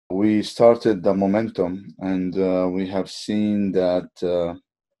We started the momentum, and we have seen that the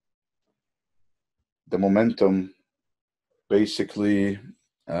momentum basically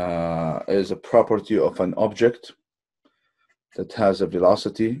is a property of an object that has a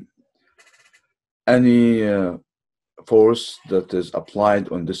velocity. Any force that is applied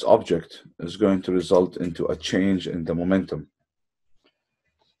on this object is going to result into a change in the momentum.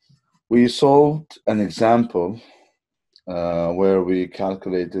 We solved an example where we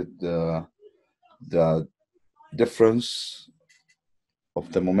calculated the difference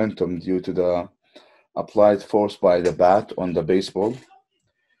of the momentum due to the applied force by the bat on the baseball,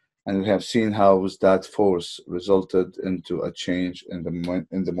 and we have seen how that force resulted into a change in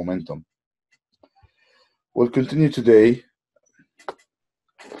the momentum. We'll continue today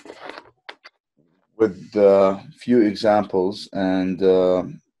with a few examples and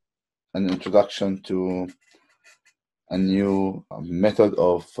an introduction to a new method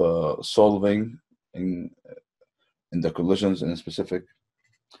of solving in the collisions in specific.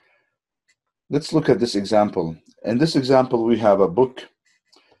 Let's look at this example. In this example, we have a book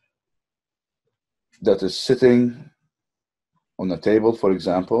that is sitting on a table, for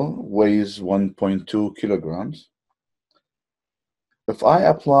example, weighs 1.2 kilograms. If I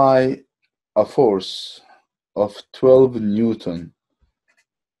apply a force of 12 Newton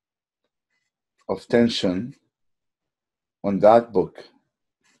of tension on that book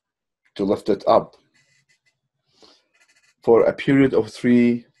to lift it up for a period of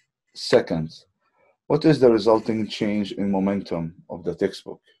 3 seconds, what is the resulting change in momentum of the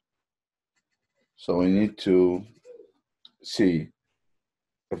textbook? So we need to see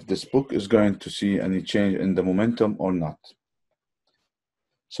if this book is going to see any change in the momentum or not.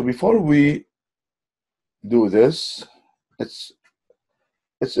 So before we do this,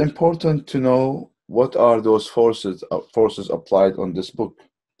 it's important to know what are those forces applied on this book.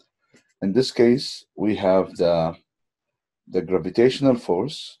 In this case, we have the gravitational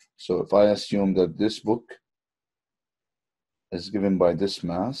force. So if I assume that this book is given by this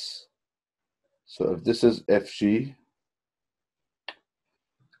mass, so if this is Fg,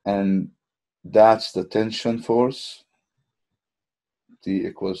 and that's the tension force, T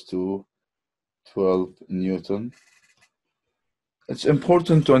equals to 12 Newton. It's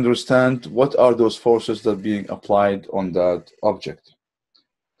important to understand what are those forces that are being applied on that object.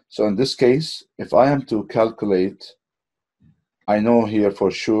 So in this case, if I am to calculate, I know here for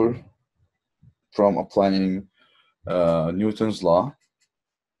sure from applying Newton's law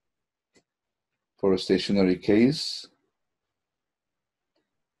for a stationary case,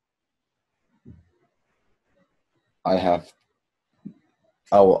 I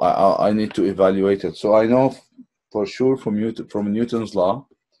need to evaluate it. So I know for sure from Newton's law,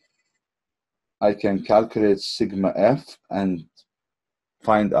 I can calculate sigma F and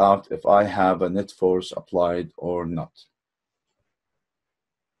find out if I have a net force applied or not.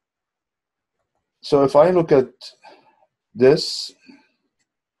 So if I look at this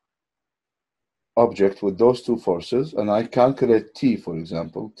object with those two forces and I calculate T, for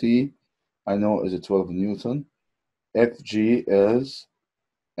example, T I know is a 12 Newton, Fg is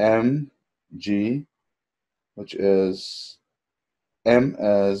mg, which is m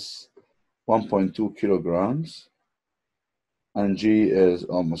as 1.2 kilograms and g is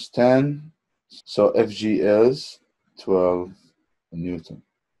almost 10, so Fg is 12 Newton.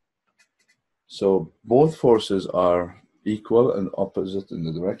 So both forces are equal and opposite in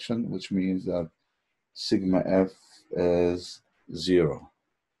the direction, which means that sigma F is 0,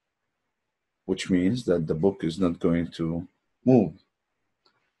 which means that the book is not going to move.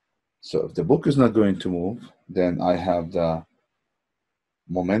 So if the book is not going to move, then I have the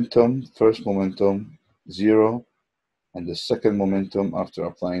momentum, first momentum, 0, and the second momentum after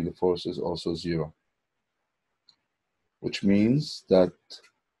applying the force is also 0, which means that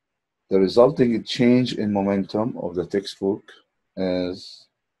the resulting change in momentum of the textbook is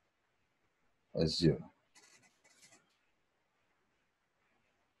 0.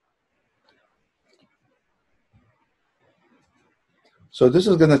 So this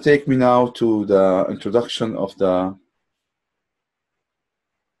is going to take me now to the introduction of the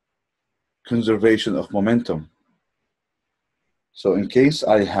conservation of momentum. So in case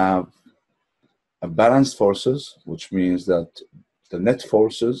I have a balanced forces, which means that the net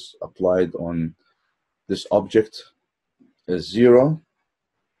forces applied on this object is 0,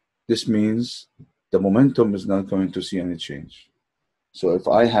 this means the momentum is not going to see any change. So if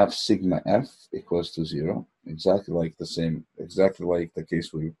I have sigma F equals to 0, exactly like the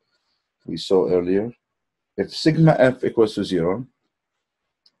case we saw earlier, if sigma F equals to 0,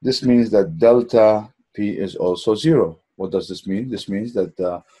 this means that delta P is also 0, What does this mean? This means that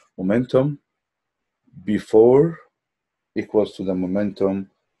the momentum before equals to the momentum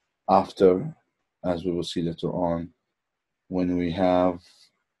after, as we will see later on, when we have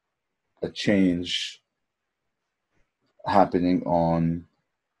a change happening on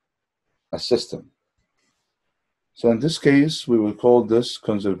a system. So in this case, we will call this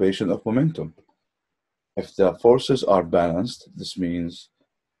conservation of momentum. If the forces are balanced, this means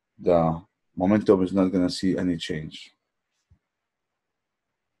the momentum is not going to see any change.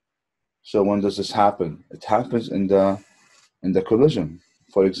 So when does this happen? It happens in the collision.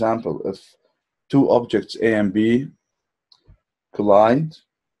 For example, if two objects A and B collide,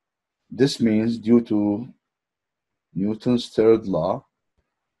 this means due to Newton's third law,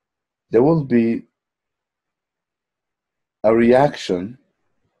 there will be a reaction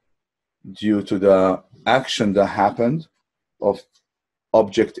due to the action that happened of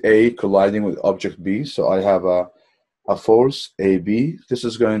object A colliding with object B. So I have a force AB. This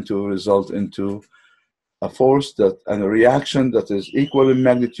is going to result into a force and a reaction that is equal in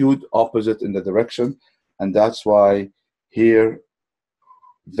magnitude, opposite in the direction. And that's why here,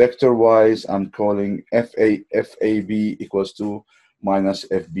 vector-wise, I'm calling FAB equals to minus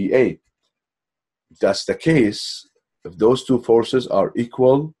FBA. If that's the case, if those two forces are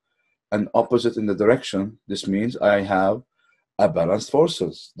equal and opposite in the direction, this means I have a balanced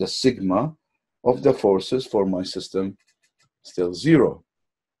forces. The sigma of the forces for my system is still 0.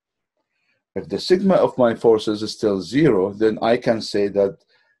 If the sigma of my forces is still 0, then I can say that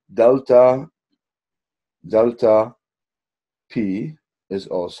delta P is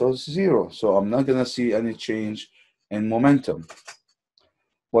also 0. So I'm not going to see any change in momentum.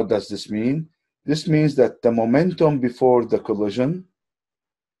 What does this mean? This means that the momentum before the collision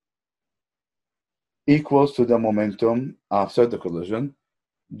equals to the momentum after the collision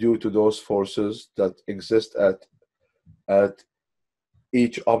due to those forces that exist at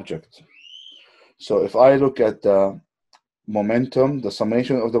each object. So if I look at the momentum, the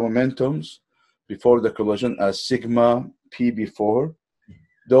summation of the momentums before the collision as sigma P before,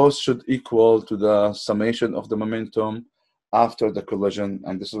 those should equal to the summation of the momentum after the collision,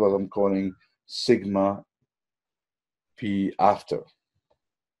 and this is what I'm calling sigma P after.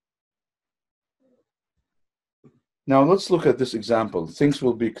 Now let's look at this example. Things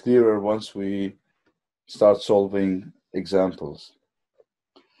will be clearer once we start solving examples.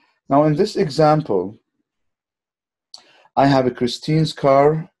 Now in this example, I have a Christine's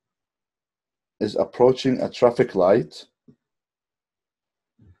car is approaching a traffic light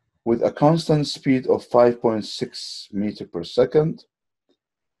with a constant speed of 5.6 meters per second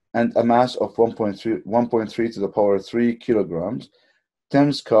and a mass of 1.3 to the power 3 kilograms.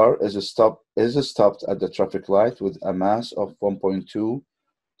 Tim's car is stopped at the traffic light with a mass of 1.2 to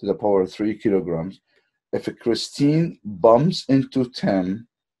the power 3 kilograms. If Christine bumps into Tim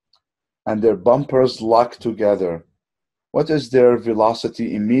and their bumpers lock together, what is their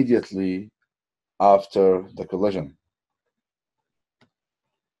velocity immediately after the collision?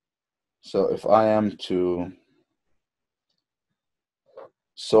 So if I am to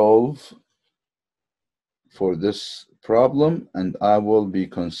solve for this problem, and I will be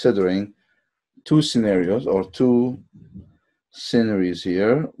considering two scenarios or two scenarios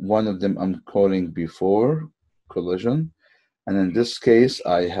here. One of them I'm calling before collision, and in this case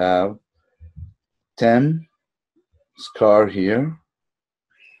I have Tim's car here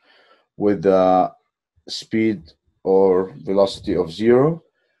with a speed or velocity of 0,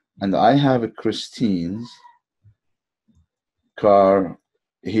 and I have a Christine's car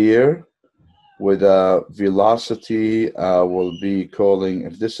here with a velocity I will be calling,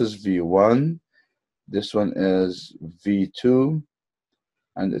 if this is V1, this one is V2,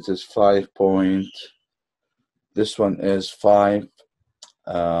 and it is 5. This one is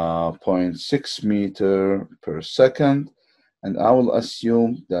 5.6 meters per second, and I will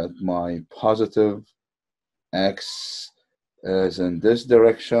assume that my positive X is in this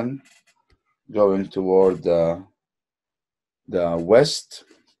direction, going toward the west.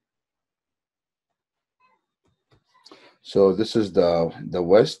 So this is the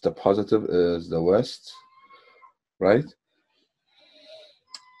west, the positive is the west, right?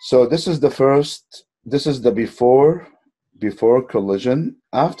 So this is the first, this is the before collision.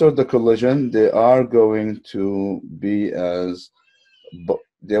 After the collision, they are going to be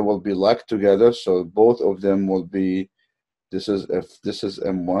they will be locked together. So both of them will be, this is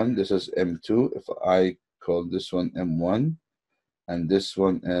M1, this is M2. If I call this one M1 and this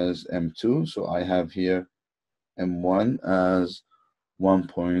one is M2, so I have here M1 as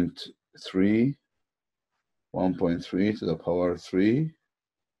 1.3 to the power 3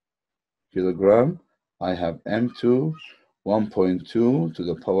 kilogram, I have M2, 1.2 to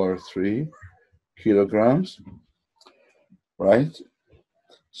the power 3 kilograms, right?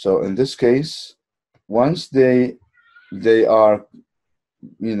 So in this case, once they are,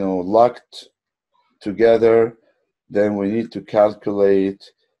 locked together, then we need to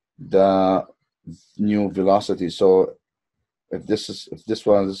calculate the new velocity. So if this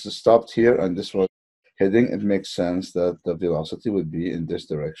one is stopped here and this one heading, it makes sense that the velocity would be in this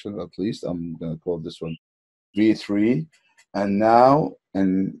direction. At least I'm going to call this one V3. And now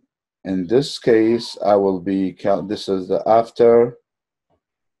in this case, I will be this is the after.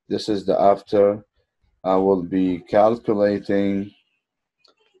 This is the after. I will be calculating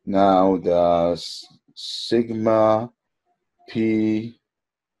now the sigma P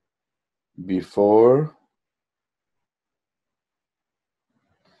before,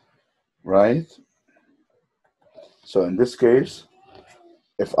 right? So in this case,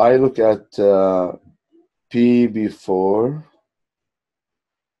 if I look at P before,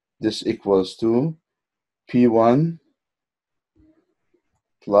 this equals to P1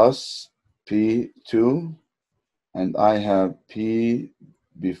 plus P2, and I have P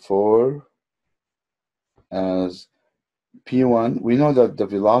before as P1. We know that the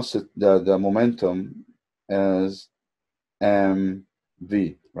velocity, the momentum is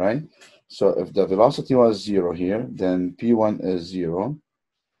mv, right? So if the velocity was 0 here, then P1 is 0.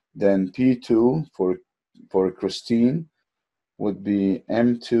 Then P2 for Christine would be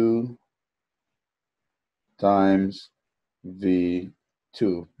M2 times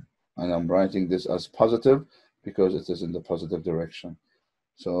V2. And I'm writing this as positive because it is in the positive direction.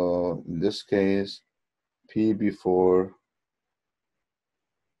 So in this case, P before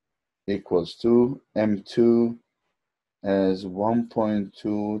equals to M2 as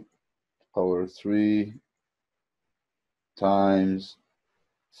 1.2 power 3 times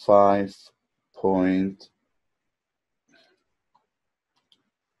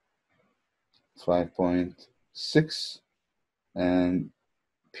 5.6, and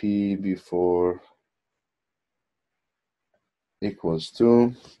P before equals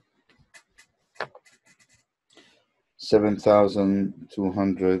to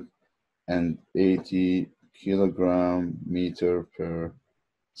 7,280 kilogram meter per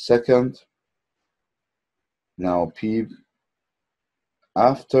second. Now P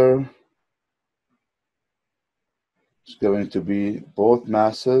after is going to be both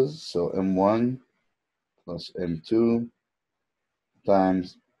masses, so M1 plus M2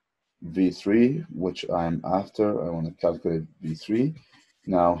 times V3, which I'm after. I want to calculate V3.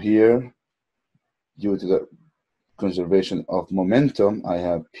 Now here, due to the conservation of momentum, I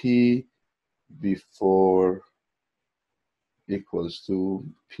have P before equals to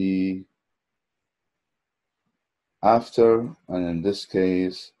P after, and in this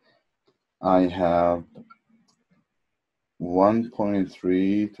case, I have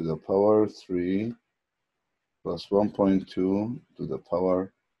 1.3 to the power 3 plus 1.2 to the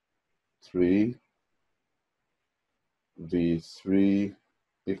power 3 V3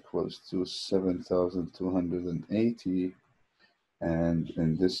 equals to 7,280, and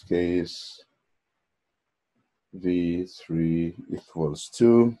in this case V3 equals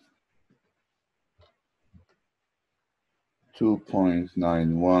to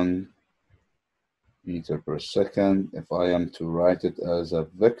 2.91 meter per second. If I am to write it as a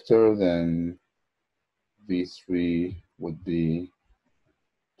vector, then V3 would be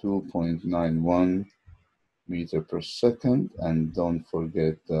 2.91 meter per second, and don't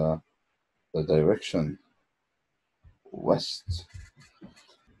forget the direction, west.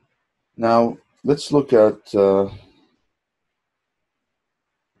 Now let's look at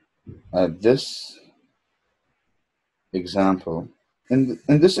this example. In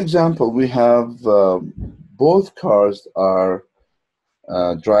this example, we have both cars are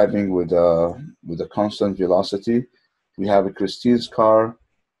driving with a constant velocity. We have a Christine's car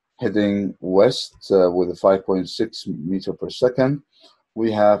heading west with a 5.6 meter per second.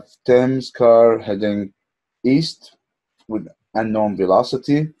 We have Tim's car heading east with unknown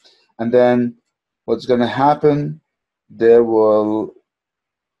velocity. And then what's going to happen, they will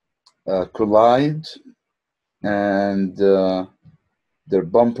collide, and their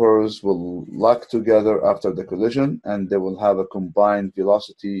bumpers will lock together after the collision, and they will have a combined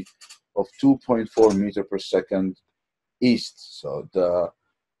velocity of 2.4 meter per second east. So the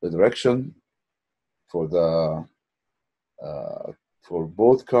direction for for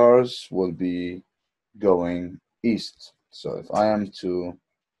both cars will be going east. So if I am to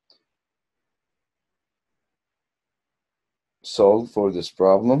solve for this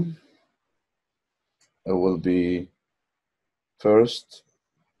problem, it will be first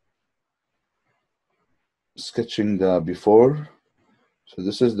sketching the before. So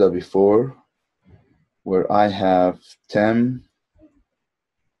this is the before, where I have Tim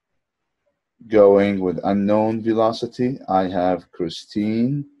going with unknown velocity. I have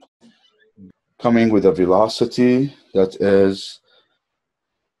Christine coming with a velocity that is,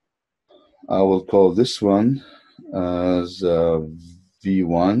 I will call this one as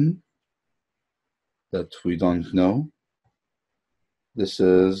V1, that we don't know. This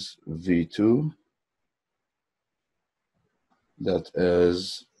is V2, that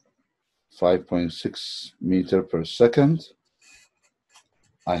is 5.6 meter per second.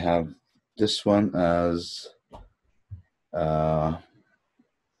 I have this one as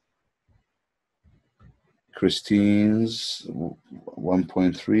Christine's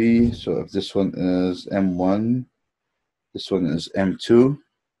 1.3. So if this one is M1, this one is M2.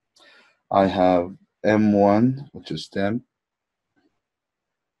 I have M1, which is 10,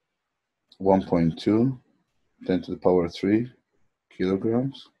 1.2, 10 to the power 3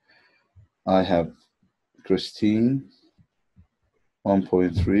 kilograms. I have Christine,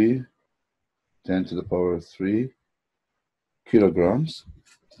 1.3, 10 to the power 3 kilograms.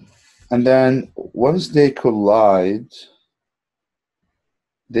 And then once they collide,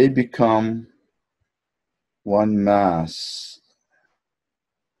 they become one mass.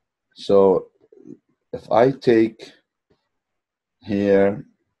 So if I take here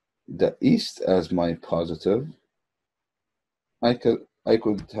the east as my positive, I could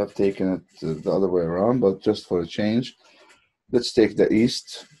have taken it the other way around, but just for a change, let's take the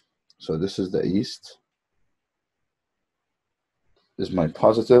east. So this is the east. This is my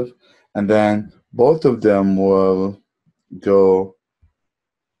positive, and then both of them will go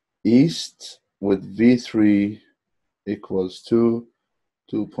east with V3 equals to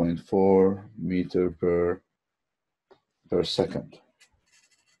 2.4 meter per second.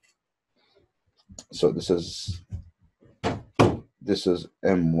 So this is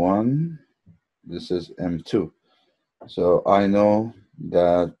M1, this is M2. So I know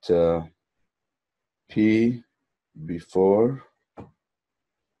that P before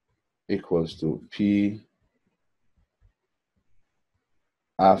equals to P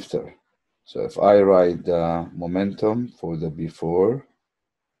after. So if I write the momentum for the before,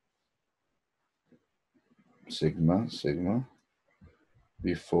 sigma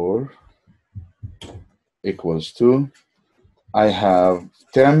before equals to, I have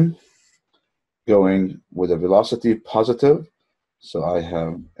 10 going with a velocity positive. So I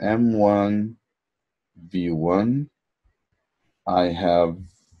have M1 V1. I have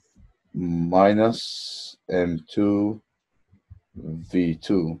minus M2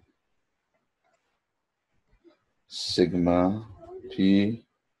 V2. Sigma P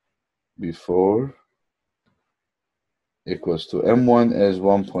before equals to M1 is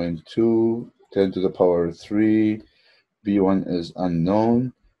 1.2, 10 to the power 3, V1 is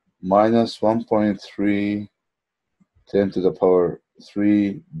unknown, minus 1.3, 10 to the power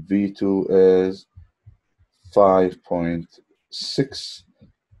 3, V2 is 5.6,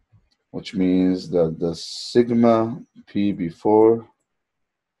 which means that the sigma P before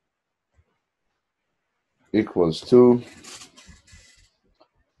equals to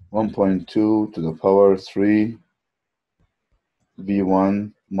 1.2 to the power 3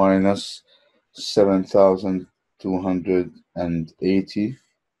 V1 minus 7,280.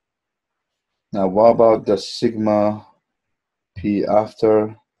 Now, what about the sigma P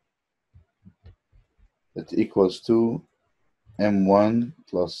after? It equals to M1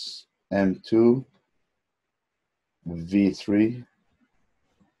 plus M2 V3.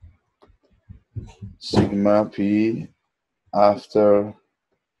 Sigma P after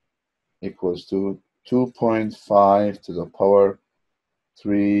equals to 2.5 to the power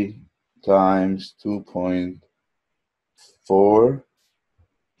 3 times 2.4,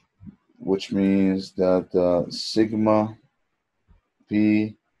 which means that the sigma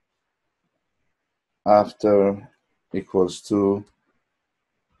P after equals to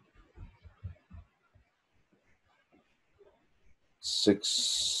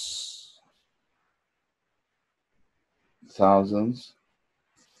 6,000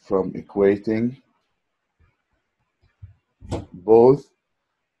 from equating both.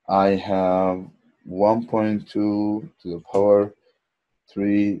 I have 1.2 to the power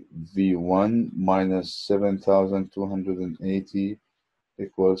 3 V1 minus 7,280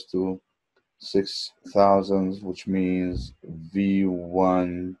 equals to 6,000, which means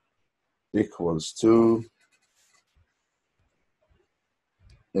V1 equals to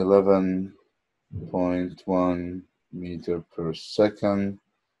 11.1 meter per second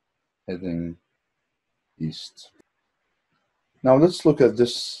heading east. Now let's look at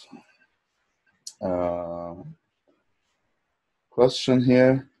this question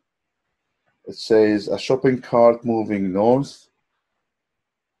here. It says a shopping cart moving north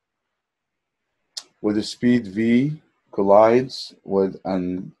with a speed v collides with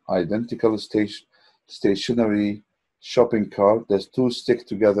an identical stationary shopping cart. The two stick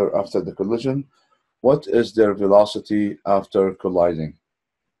together after the collision. What is their velocity after colliding?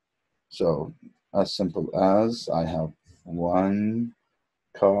 So as simple as I have one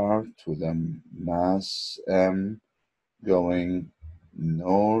cart with a mass m going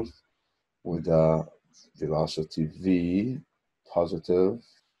north with a velocity v positive,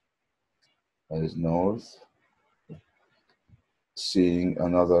 that is north, seeing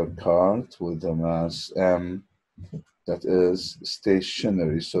another cart with a mass m that is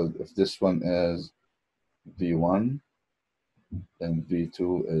stationary. So if this one is v1, then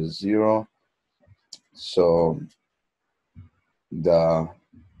v2 is 0. So the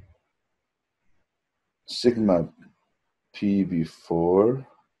sigma p before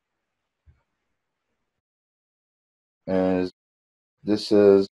is, this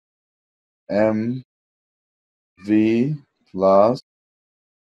is mv plus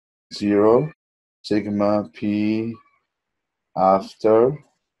 0 sigma p after,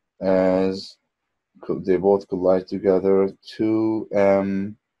 as they both collide together,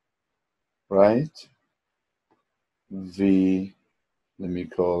 2m, right? V, let me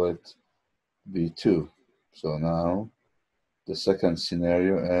call it v2. So now the second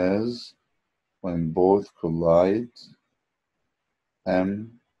scenario is when both collide,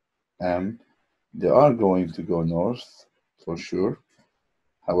 m, they are going to go north for sure.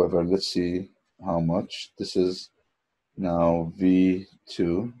 However, let's see how much. This is now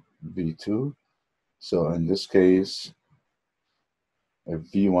v2. So in this case, if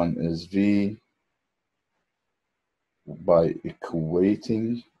v1 is v, by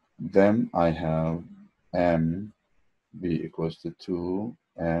equating them, I have m v equals to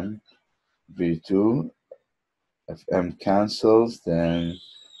 2m v2. If m cancels, then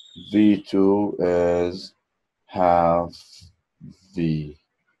v2 is half v,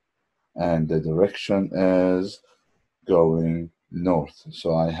 and the direction is going north.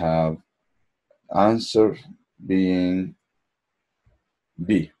 So I have answer being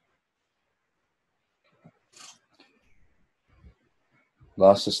B.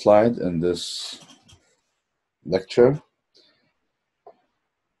 Last slide in this lecture.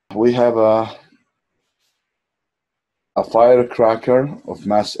 We have a firecracker of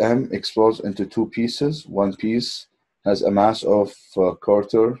mass m explodes into two pieces. One piece has a mass of a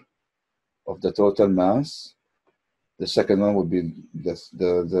quarter of the total mass. The second one would be the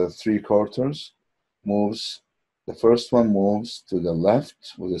 3/4 moves. The first one moves to the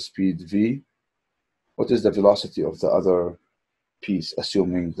left with a speed v. What is the velocity of the other piece,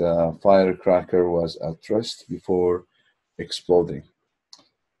 assuming the firecracker was at rest before exploding?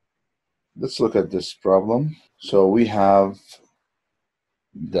 Let's look at this problem. So we have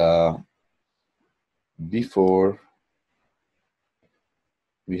the before,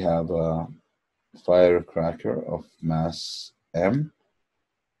 we have a firecracker of mass m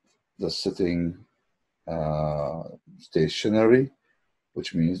that's sitting stationary,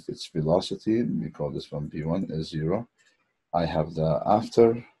 which means its velocity, we call this one v1, is 0. I have the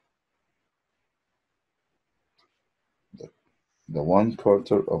after, the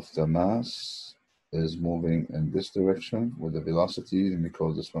 1/4 of the mass is moving in this direction with the velocity, and we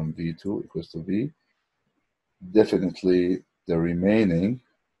call this one v2 equals to v. Definitely the remaining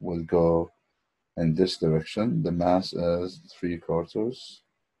will go in this direction. The mass is 3/4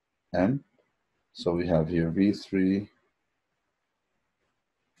 m. So we have here v3,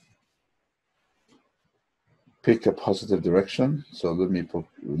 pick a positive direction. So let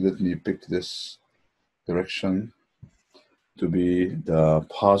me pick this direction to be the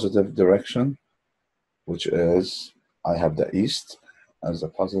positive direction, which is, I have the east as a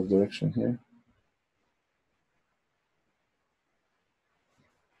positive direction here.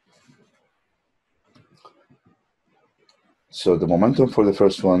 So the momentum for the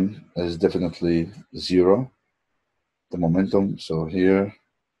first one is definitely 0. The momentum, so here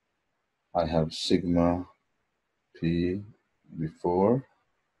I have sigma p before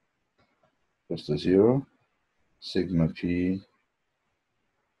equals to 0, sigma p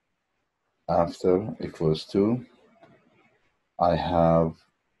after equals 2. I have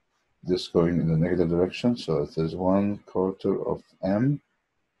this going in the negative direction, so it is 1/4 of m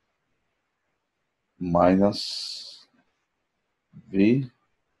minus v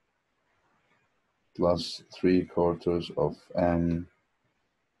plus 3/4 of m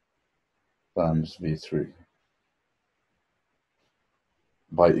times v3.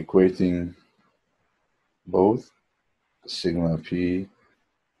 By equating both sigma p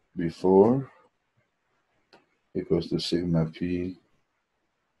before equals to sigma p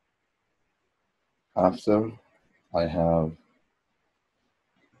after. I have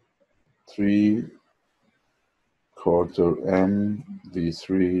 3/4 m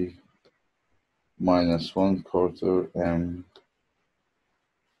v3 minus 1/4 m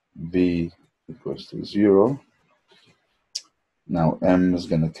v equals to 0. Now m is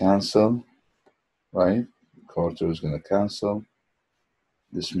going to cancel, right? Quarter is going to cancel.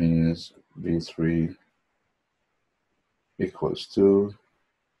 This means v3 equals to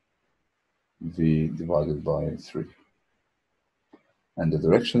v divided by 3. And the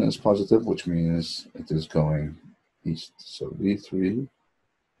direction is positive, which means it is going east. So v3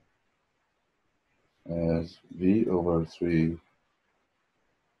 as v over 3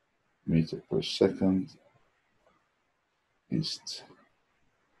 meter per second east.